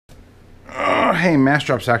hey, mass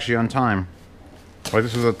drop's actually on time. Like,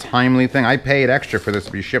 this was a timely thing. I paid extra for this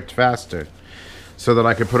to be shipped faster, so that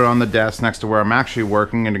I could put it on the desk next to where I'm actually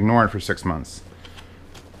working and ignore it for 6 months.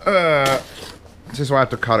 This is why I have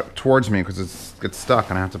to cut it towards me, because it gets stuck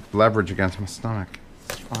and I have to leverage against my stomach.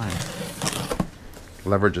 It's fine.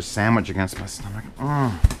 Leverage a sandwich against my stomach.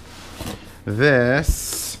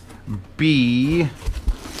 This be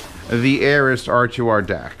the Airist R2R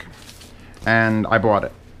deck. And I bought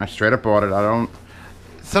it. I straight up bought it. I don't...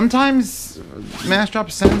 Sometimes Massdrop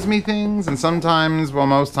sends me things, and sometimes, well,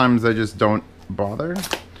 most times they just don't bother.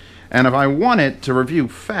 And if I want it to review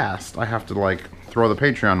fast, I have to, like, throw the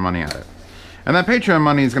Patreon money at it. And that Patreon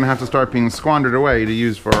money is going to have to start being squandered away to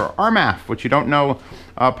use for RMAF, which you don't know,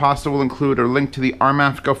 Pasta will include a link to the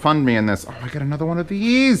RMAF GoFundMe in this. Oh, I got another one of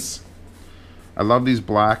these! I love these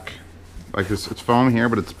black, like this, it's foam here,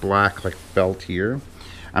 but it's black, like felt here.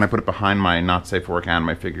 And I put it behind my not safe for work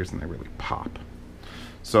anime figures, and they really pop.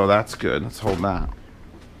 So that's good. Let's hold that.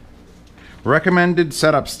 Recommended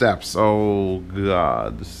setup steps. Oh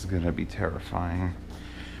god, this is gonna be terrifying.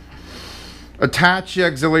 Attach the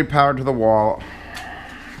auxiliary power to the wall.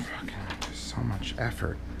 Fucking, so much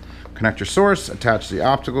effort. Connect your source. Attach the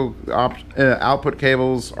optical output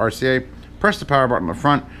cables. RCA. Press the power button on the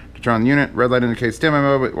front to turn on the unit. Red light indicates standby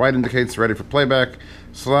mode. White indicates ready for playback.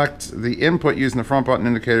 Select the input using the front button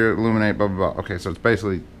indicator. Illuminate. Blah blah blah. Okay, so it's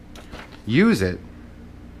basically use it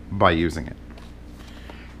by using it.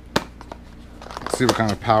 Let's see what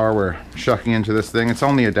kind of power we're shucking into this thing. It's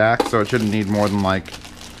only a DAC, so it shouldn't need more than, like,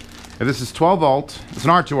 if this is 12 volt, it's an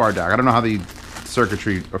R2R DAC. I don't know how the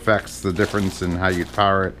circuitry affects the difference in how you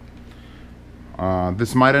power it.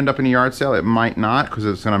 This might end up in a yard sale. It might not, because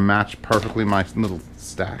it's going to match perfectly my little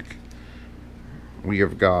stack. We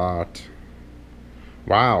have got,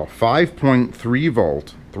 wow, 5.3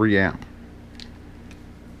 volt, 3 amp.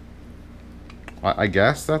 I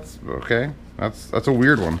guess that's okay. That's a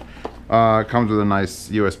weird one. It comes with a nice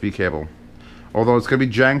USB cable. Although it's gonna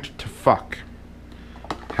be janked to fuck.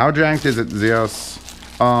 How janked is it, Zeus?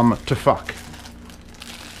 To fuck.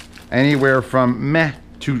 Anywhere from meh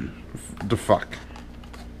to the fuck.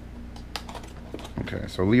 Okay,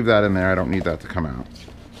 so leave that in there. I don't need that to come out.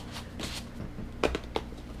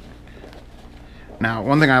 Now,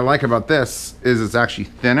 one thing I like about this is it's actually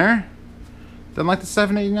thinner than like the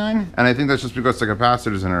 789, and I think that's just because the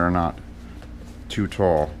capacitors in it are not too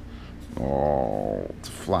tall. Oh, it's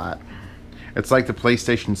flat. It's like the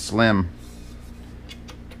PlayStation Slim.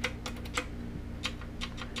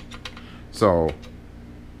 So,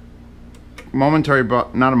 momentary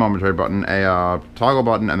button, not a momentary button, a toggle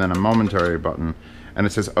button, and then a momentary button, and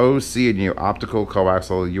it says OC and you optical,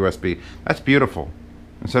 coaxial, USB. That's beautiful.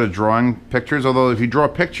 Instead of drawing pictures, although if you draw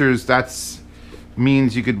pictures, that's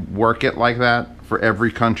means you could work it like that for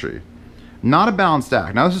every country. Not a balanced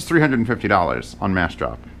stack. Now this is $350 on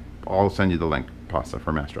Massdrop. I'll send you the link, Pasta,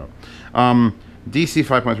 for Massdrop. DC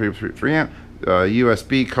 5.3 amp,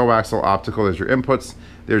 USB, coaxial, optical. There's your inputs.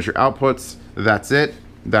 There's your outputs. That's it.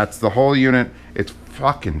 That's the whole unit. It's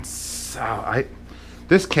fucking so.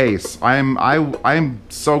 This case, I'm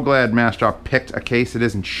so glad Massdrop picked a case that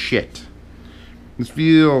isn't shit. This could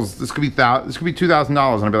be $2,000,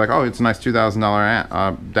 and I'd be like, oh, it's a nice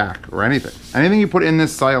 $2,000 DAC or anything. Anything you put in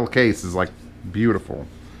this style case is like beautiful.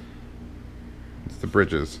 It's the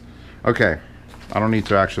bridges. Okay, I don't need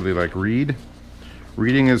to actually like read.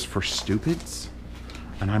 Reading is for stupids,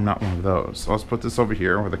 and I'm not one of those. So let's put this over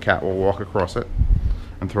here where the cat will walk across it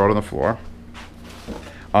and throw it on the floor.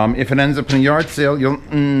 If it ends up in a yard sale, you'll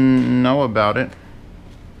know about it.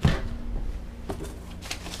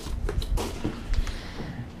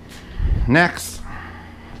 Next,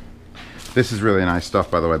 this is really nice stuff,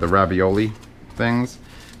 by the way, the ravioli things.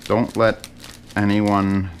 Don't let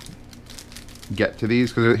anyone get to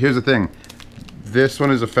these, because here's the thing. This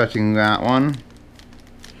one is affecting that one,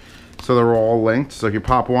 so they're all linked. So if you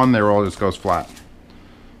pop one, they all just goes flat.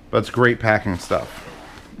 That's great packing stuff.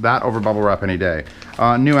 That over bubble wrap any day.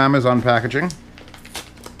 New Amazon packaging.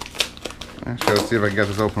 Actually, let's see if I can get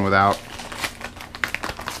this open without.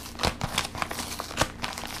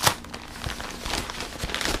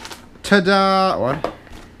 Ta-da! What?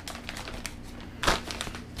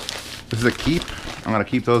 This is a keep. I'm gonna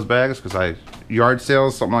keep those bags because yard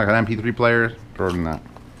sales, something like an MP3 player, throw it in that.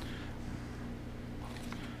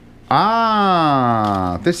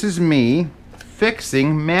 Ah, this is me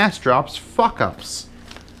fixing Massdrop's fuck-ups.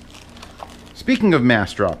 Speaking of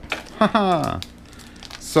Massdrop, haha.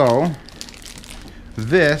 So,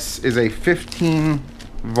 this is a 15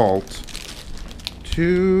 volt,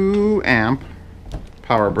 2 amp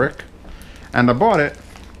power brick. And I bought it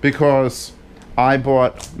because I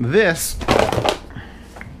bought this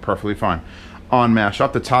perfectly fine. On mass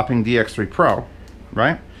drop, the Topping DX3 Pro,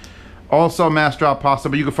 right? Also mass drop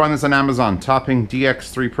possible. You can find this on Amazon, Topping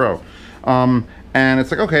DX3 Pro. And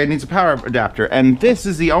it's like, okay, it needs a power adapter. And this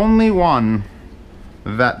is the only one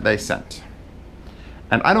that they sent.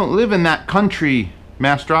 And I don't live in that country,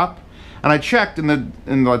 mass drop. And I checked in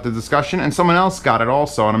the discussion, and someone else got it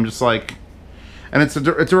also. And I'm just like, and it's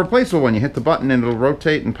a replaceable one. You hit the button and it'll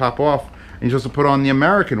rotate and pop off. And you're supposed to put on the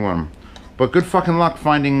American one. But good fucking luck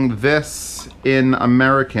finding this in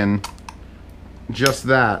American. Just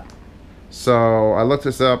that. So I looked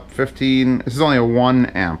this up, 15, this is only a 1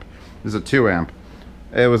 amp. This is a 2 amp.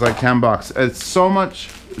 It was like 10 bucks. It's so much,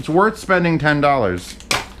 it's worth spending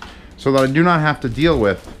 $10 so that I do not have to deal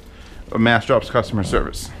with a Mass Drop's customer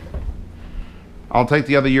service. I'll take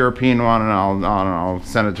the other European one and I'll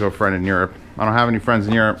send it to a friend in Europe. I don't have any friends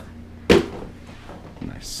in Europe.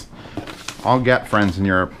 Nice. I'll get friends in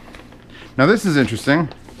Europe. Now this is interesting.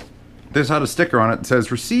 This had a sticker on it that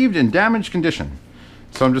says received in damaged condition.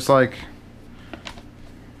 So I'm just like,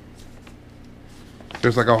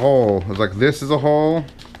 there's like a hole. It's like this is a hole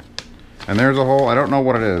and there's a hole. I don't know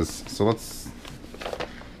what it is. So let's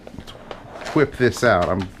whip this out.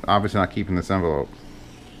 I'm obviously not keeping this envelope.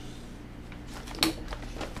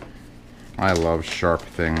 I love sharp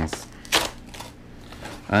things.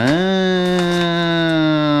 Oh,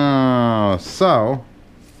 so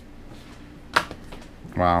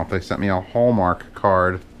wow, they sent me a Hallmark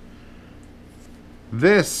card.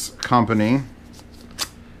 This company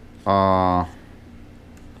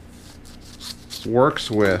works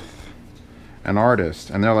with an artist,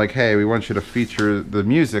 and they're like, hey, we want you to feature the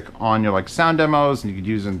music on your like sound demos, and you could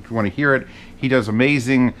use it if you want to hear it. He does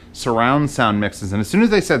amazing surround sound mixes, and as soon as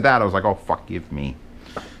they said that, I was like, oh fuck, give me.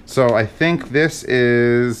 So I think this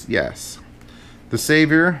is, yes, The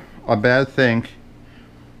Savior, A Bad Thing,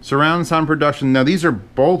 surround sound production. Now these are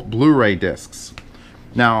both Blu-ray discs.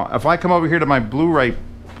 Now if I come over here to my Blu-ray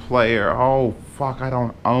player, oh fuck, I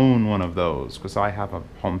don't own one of those because I have a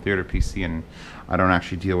home theater PC and I don't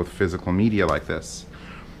actually deal with physical media like this.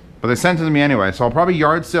 But they sent it to me anyway, so I'll probably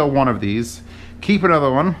yard sale one of these, keep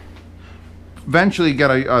another one, eventually get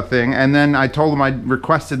a thing, and then I told them I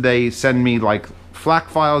requested they send me like FLAC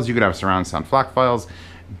files. You could have surround sound FLAC files,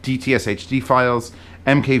 DTS HD files,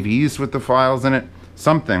 MKVs with the files in it,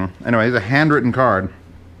 something. Anyway, it's a handwritten card.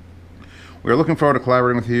 We are looking forward to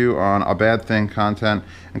collaborating with you on A Bad Thing content.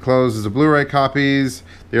 Enclosed is the Blu-ray copies.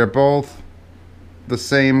 They are both the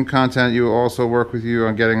same content. You will also work with you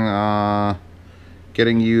on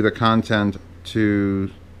getting you the content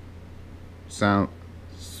to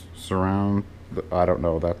surround. I don't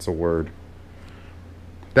know. That's a word.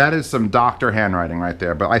 That is some doctor handwriting right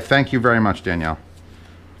there. But I thank you very much, Danielle.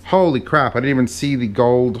 Holy crap! I didn't even see the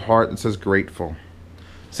gold heart that says grateful.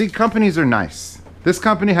 See, companies are nice. This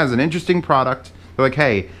company has an interesting product. They're like,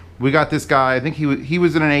 hey, we got this guy. I think he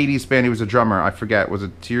was in an 80s band. He was a drummer. I forget. Was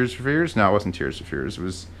it Tears for Fears? No, it wasn't Tears for Fears. It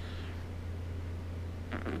was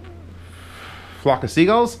Flock of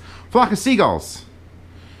Seagulls? Flock of Seagulls.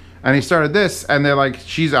 And he started this, and they're like,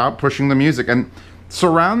 she's out pushing the music. And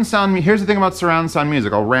surround sound, here's the thing about surround sound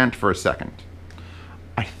music. I'll rant for a second.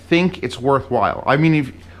 I think it's worthwhile. I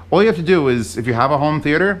mean, all you have to do is, if you have a home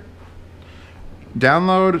theater,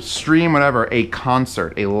 download, stream, whatever, a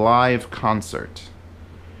concert, a live concert.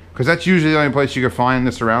 Because that's usually the only place you can find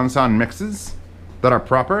the surround sound mixes that are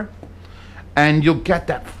proper. And you'll get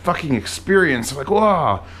that fucking experience of like,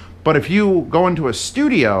 whoa. But if you go into a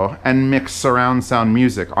studio and mix surround sound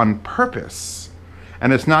music on purpose,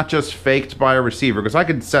 and it's not just faked by a receiver, because I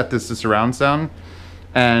could set this to surround sound,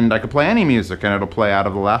 and I could play any music, and it'll play out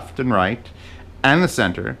of the left and right, and the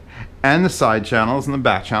center, and the side channels and the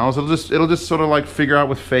back channels. It'll just sort of like figure out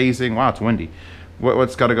with phasing. Wow, it's windy.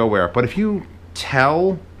 What's got to go where? But if you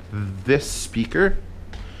tell this speaker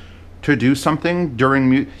to do something during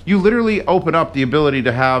music, you literally open up the ability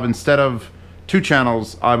to have, instead of 2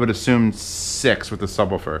 channels, I would assume 6 with the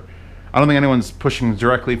subwoofer. I don't think anyone's pushing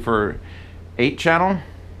directly for 8 channel,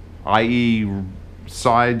 i.e.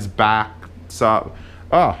 sides, back, sub.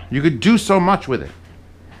 Oh, you could do so much with it.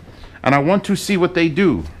 And I want to see what they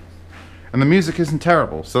do. And the music isn't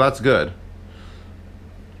terrible, so that's good.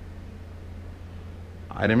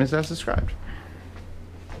 Item is as described.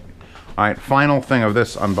 Alright, final thing of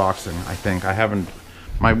this unboxing, I think. I haven't,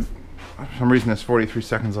 for some reason there's 43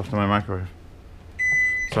 seconds left on my microwave.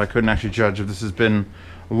 So I couldn't actually judge if this has been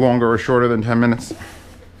longer or shorter than 10 minutes.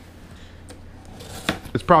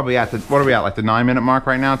 It's probably at the, what are we at, like the 9-minute mark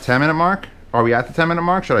right now? 10-minute mark? Are we at the 10-minute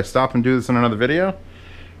mark? Should I stop and do this in another video?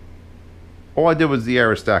 All I did was the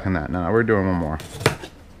Airist stack in that. No, we're doing one more.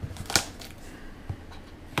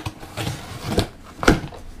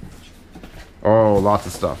 lots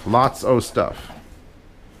of stuff. Lots of stuff.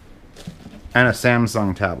 And a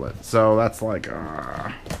Samsung tablet. So that's like,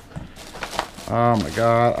 oh my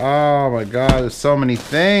god. Oh my god. There's so many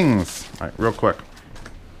things. All right, real quick.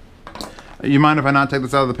 You mind if I not take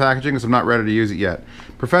this out of the packaging because I'm not ready to use it yet?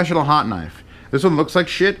 Professional hot knife. This one looks like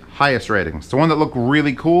shit, highest ratings. The one that looked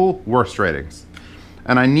really cool, worst ratings.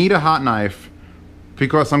 And I need a hot knife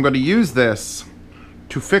because I'm going to use this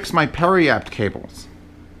to fix my periapt cables.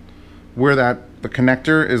 Where the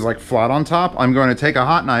connector is like flat on top, I'm going to take a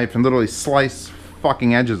hot knife and literally slice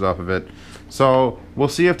fucking edges off of it. So we'll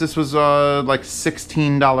see if this was like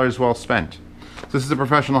 $16 well spent. This is a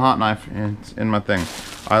professional hot knife. It's in my thing.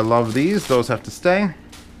 I love these. Those have to stay.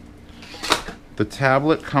 The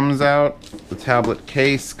tablet comes out. The tablet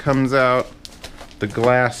case comes out. The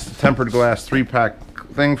glass, tempered glass 3-pack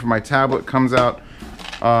thing for my tablet comes out.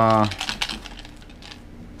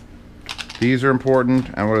 These are important.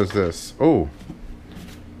 And what is this? Oh.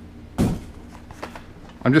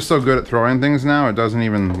 I'm just so good at throwing things now, it doesn't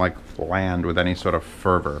even like land with any sort of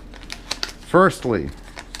fervor. Firstly,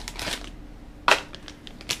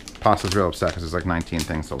 Pasta's real upset because there's like 19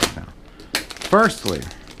 things to look now. Firstly,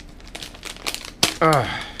 I'm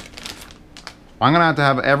gonna have to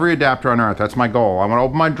have every adapter on earth. That's my goal. I'm gonna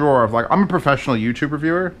open my drawer of like, I'm a professional YouTube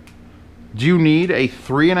reviewer. Do you need a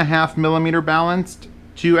 3.5mm balanced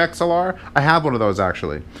to XLR? I have one of those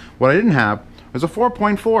actually. What I didn't have was a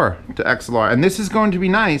 4.4 to XLR, and this is going to be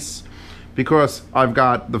nice because I've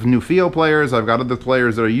got the new Fio players, I've got other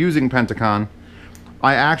players that are using Pentacon.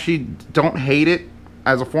 I actually don't hate it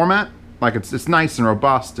as a format. Like it's nice and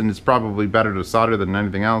robust, and it's probably better to solder than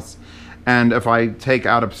anything else. And if I take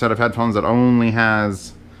out a set of headphones that only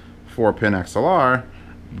has 4-pin XLR,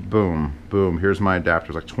 boom, boom, here's my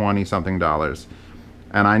adapter. It's like $20-something.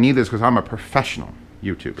 And I need this because I'm a professional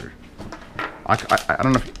YouTuber. I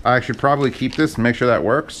don't know if I should probably keep this and make sure that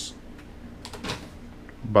works,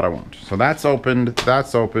 but I won't. So that's opened.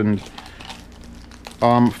 That's opened.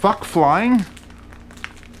 Fuck flying.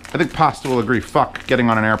 I think Pasta will agree. Fuck getting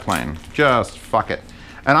on an airplane. Just fuck it.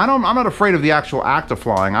 And I'm not afraid of the actual act of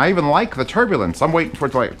flying. I even like the turbulence. I'm waiting for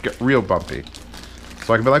it to like get real bumpy,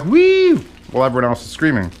 so I can be like wee while everyone else is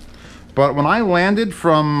screaming. But when I landed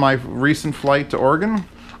from my recent flight to Oregon,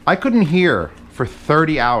 I couldn't hear for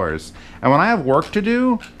 30 hours. And when I have work to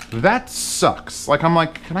do, that sucks. Like I'm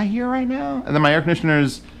like, can I hear right now? And then my air conditioner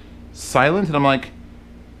is silent, and I'm like,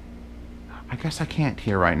 I guess I can't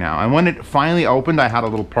hear right now. And when it finally opened, I had a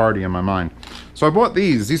little party in my mind. So I bought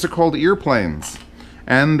these. These are called earplanes.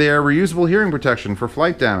 And they're reusable hearing protection for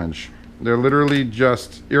flight damage. They're literally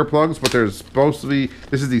just earplugs, but there's supposed to be,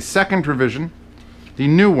 this is the second revision. The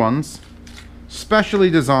new ones, specially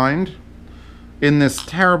designed in this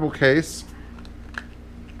terrible case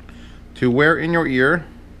to wear in your ear,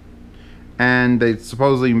 and they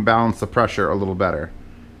supposedly balance the pressure a little better.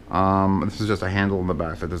 This is just a handle in the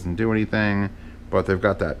back that doesn't do anything, but they've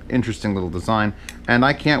got that interesting little design, and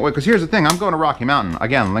I can't wait, because here's the thing, I'm going to Rocky Mountain.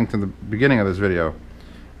 Again, linked in the beginning of this video.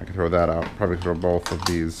 I can throw that out, probably throw both of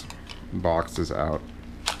these boxes out.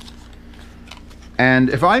 And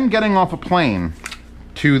if I'm getting off a plane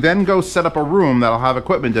to then go set up a room that'll have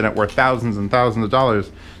equipment in it worth thousands and thousands of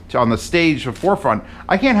dollars on the stage of forefront,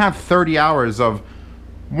 I can't have 30 hours of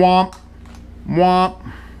womp,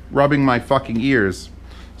 womp, rubbing my fucking ears.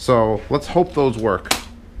 So let's hope those work.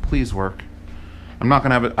 Please work. I'm not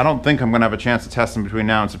gonna have it. I don't think I'm gonna have a chance to test them between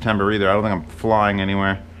now and September either. I don't think I'm flying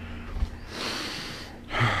anywhere.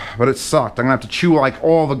 But it sucked. I'm gonna have to chew like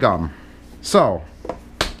all the gum. So,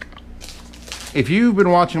 if you've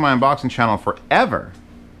been watching my unboxing channel forever,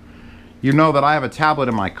 you know that I have a tablet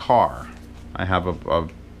in my car. I have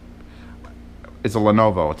it's a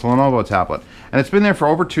Lenovo. It's a Lenovo tablet. And it's been there for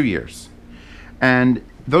over 2 years. And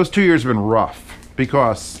those 2 years have been rough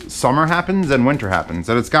because summer happens and winter happens.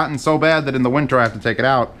 And it's gotten so bad that in the winter I have to take it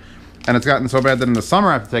out. And it's gotten so bad that in the summer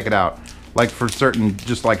I have to take it out. Like for certain,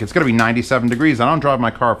 just like it's gonna be 97 degrees. I don't drive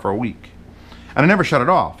my car for a week. And I never shut it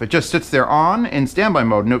off. It just sits there on in standby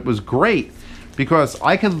mode, and it was great because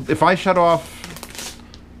I can, if I shut off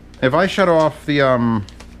the,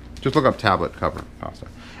 just look up tablet cover, Pasta.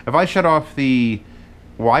 If I shut off the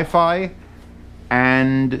Wi-Fi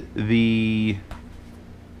and the,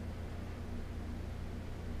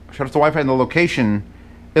 shut off the Wi-Fi and the location,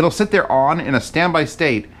 it'll sit there on in a standby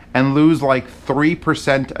state and lose like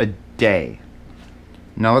 3% a day.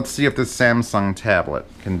 Now let's see if this Samsung tablet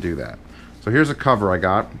can do that. So here's a cover I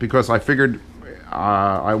got because I figured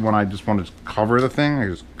when I just wanted to cover the thing, I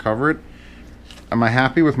just cover it. Am I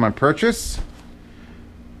happy with my purchase?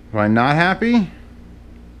 Am I not happy?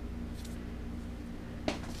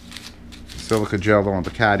 Silica gel, don't want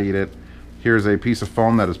the cat eat it. Here's a piece of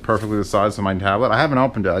foam that is perfectly the size of my tablet. I haven't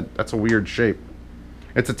opened it. That's a weird shape.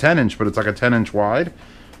 It's a 10-inch, but it's like a 10-inch wide.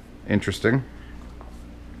 Interesting.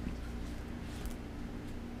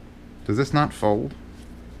 Does this not fold?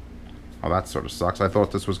 Oh, that sort of sucks. I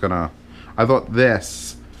thought this was gonna... I thought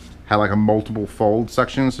this had like a multiple fold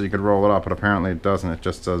section so you could roll it up, but apparently it doesn't. It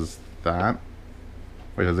just does that.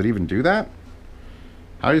 Wait, does it even do that?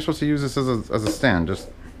 How are you supposed to use this as a stand? Just...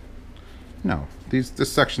 No.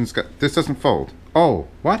 This section's got... This doesn't fold. Oh,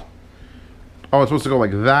 what? Oh, it's supposed to go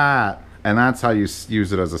like that. And that's how you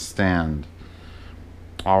use it as a stand.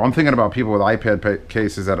 Oh, I'm thinking about people with iPad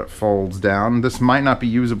cases that it folds down. This might not be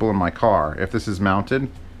usable in my car. If this is mounted,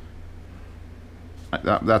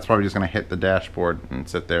 that's probably just going to hit the dashboard and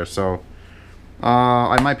sit there. So,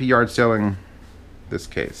 I might be yard selling this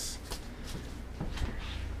case.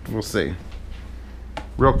 We'll see.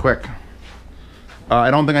 Real quick.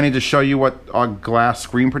 I don't think I need to show you what glass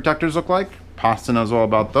screen protectors look like. Pasta knows all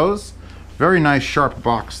about those. Very nice sharp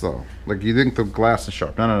box though. Like you think the glass is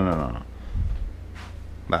sharp. No.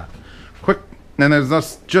 That. Quick, and there's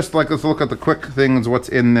this, just like, let's look at the quick things, what's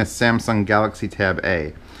in this Samsung Galaxy Tab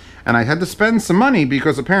A. And I had to spend some money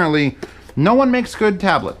because apparently no one makes good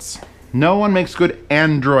tablets. No one makes good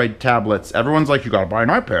Android tablets. Everyone's like, you gotta buy an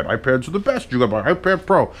iPad. iPads are the best. You gotta buy an iPad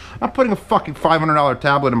Pro. I'm putting a fucking $500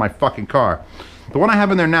 tablet in my fucking car. The one I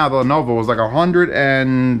have in there now, the Lenovo, was like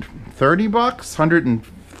 130 bucks,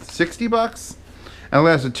 160 bucks. And it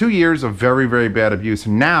lasted 2 years of very, very bad abuse.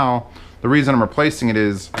 And now, the reason I'm replacing it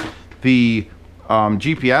is the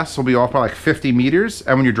GPS will be off by like 50 meters.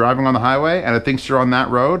 And when you're driving on the highway and it thinks you're on that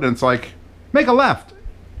road, and it's like, make a left.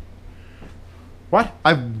 What?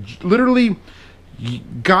 I've literally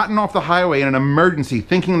gotten off the highway in an emergency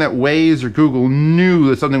thinking that Waze or Google knew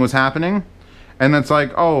that something was happening. And it's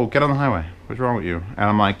like, oh, get on the highway. What's wrong with you? And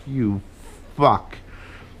I'm like, you fuck.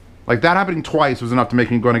 Like, that happening twice was enough to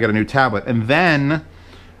make me go and get a new tablet. And then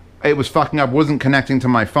it was fucking up, wasn't connecting to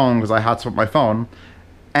my phone because I hotspot my phone.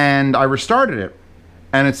 And I restarted it.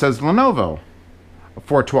 And it says Lenovo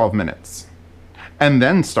for 12 minutes. And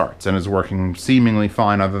then starts and is working seemingly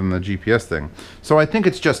fine other than the GPS thing. So I think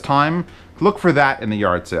it's just time. Look for that in the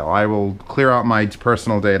yard sale. I will clear out my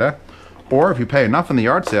personal data. Or if you pay enough in the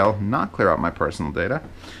yard sale, not clear out my personal data.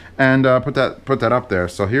 And put that up there.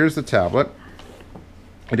 So here's the tablet.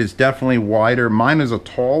 It is definitely wider. Mine is a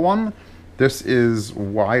tall one. This is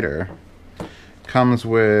wider. Comes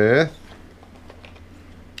with,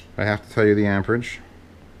 I have to tell you the amperage.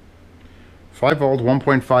 5 volt,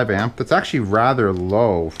 1.5 amp. That's actually rather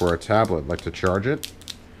low for a tablet, like to charge it.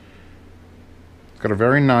 It's got a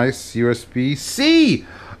very nice USB-C.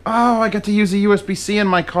 Oh, I get to use a USB-C in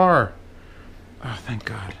my car. Oh, thank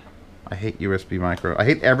God. I hate USB micro. I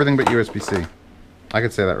hate everything but USB-C. I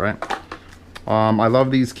could say that, right? I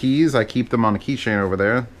love these keys. I keep them on a keychain over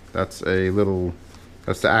there. That's a little...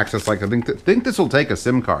 That's to access, like, I think this will take a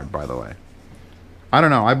SIM card, by the way. I don't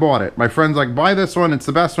know. I bought it. My friend's like, buy this one. It's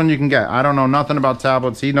the best one you can get. I don't know nothing about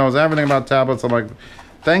tablets. He knows everything about tablets. I'm like,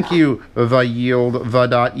 thank you, the yield, the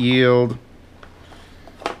dot yield.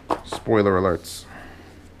 Spoiler alerts.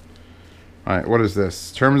 Alright, what is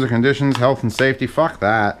this? Terms and conditions, health and safety. Fuck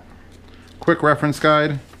that. Quick reference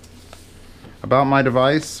guide. About my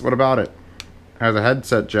device. What about it? Has a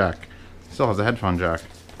headset jack. Still has a headphone jack.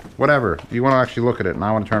 Whatever. You want to actually look at it and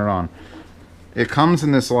I want to turn it on. It comes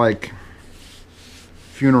in this, like,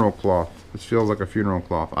 funeral cloth. This feels like a funeral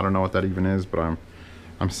cloth. I don't know what that even is, but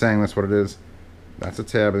I'm saying that's what it is. That's a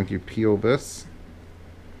tab. I think you peel this.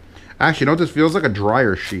 Actually, you know what this feels like? A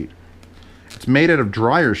dryer sheet. It's made out of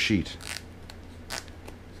dryer sheet.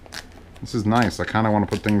 This is nice. I kind of want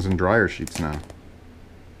to put things in dryer sheets now.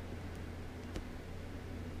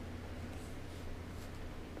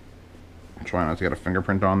 Try not to get a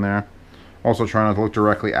fingerprint on there. Also try not to look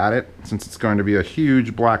directly at it since it's going to be a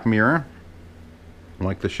huge black mirror.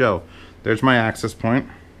 Like the show. There's my access point.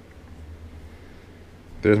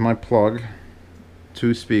 There's my plug.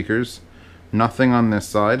 2 speakers. Nothing on this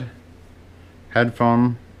side.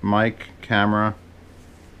 Headphone, mic, camera,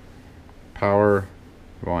 power,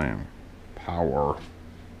 volume. Power.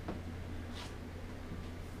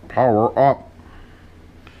 Power up.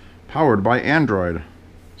 Powered by Android.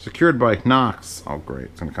 Secured by Knox. Oh great,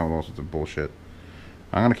 it's gonna come with all sorts of bullshit.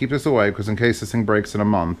 I'm gonna keep this away because in case this thing breaks in a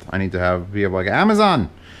month, I need to be able, like, Amazon!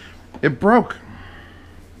 It broke!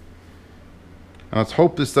 And let's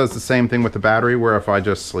hope this does the same thing with the battery, where if I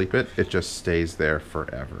just sleep it, it just stays there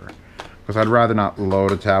forever. Because I'd rather not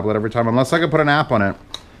load a tablet every time, unless I could put an app on it.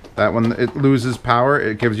 That when it loses power,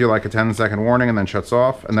 it gives you like a 10-second warning and then shuts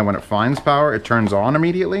off. And then when it finds power, it turns on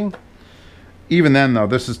immediately. Even then, though,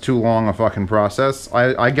 this is too long a fucking process.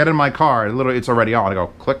 I get in my car, literally, it's already on. I go,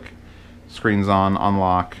 click, screen's on,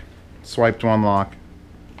 unlock, swipe to unlock.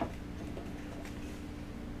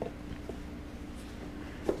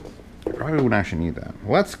 I probably wouldn't actually need that.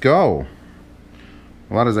 Let's go.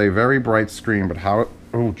 Well, that is a very bright screen, but how...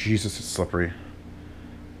 Oh, Jesus, it's slippery.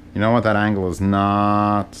 You know what? That angle is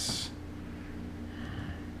not...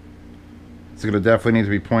 It's going to definitely need to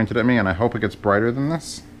be pointed at me, and I hope it gets brighter than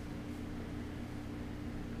this.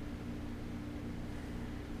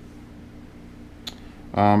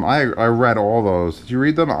 I read all those. Did you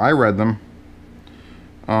read them? I read them.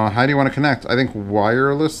 How do you want to connect? I think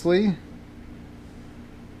wirelessly.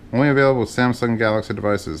 Only available with Samsung Galaxy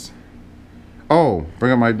devices. Oh,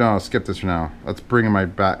 bring up my... No, skip this for now. Let's bring my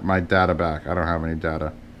data back. I don't have any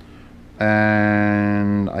data.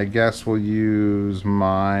 And I guess we'll use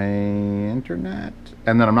my internet.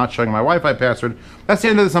 And then I'm not showing my Wi-Fi password. That's the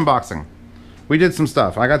end of this unboxing. We did some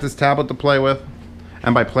stuff. I got this tablet to play with.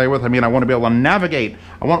 And by play with, I mean I want to be able to navigate.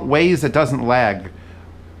 I want Waze that doesn't lag.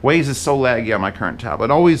 Waze is so laggy on my current tablet.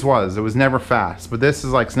 It always was. It was never fast. But this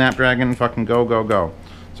is like Snapdragon, fucking go, go, go.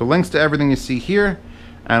 So links to everything you see here.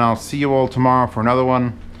 And I'll see you all tomorrow for another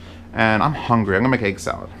one. And I'm hungry. I'm going to make egg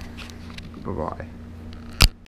salad. Bye-bye.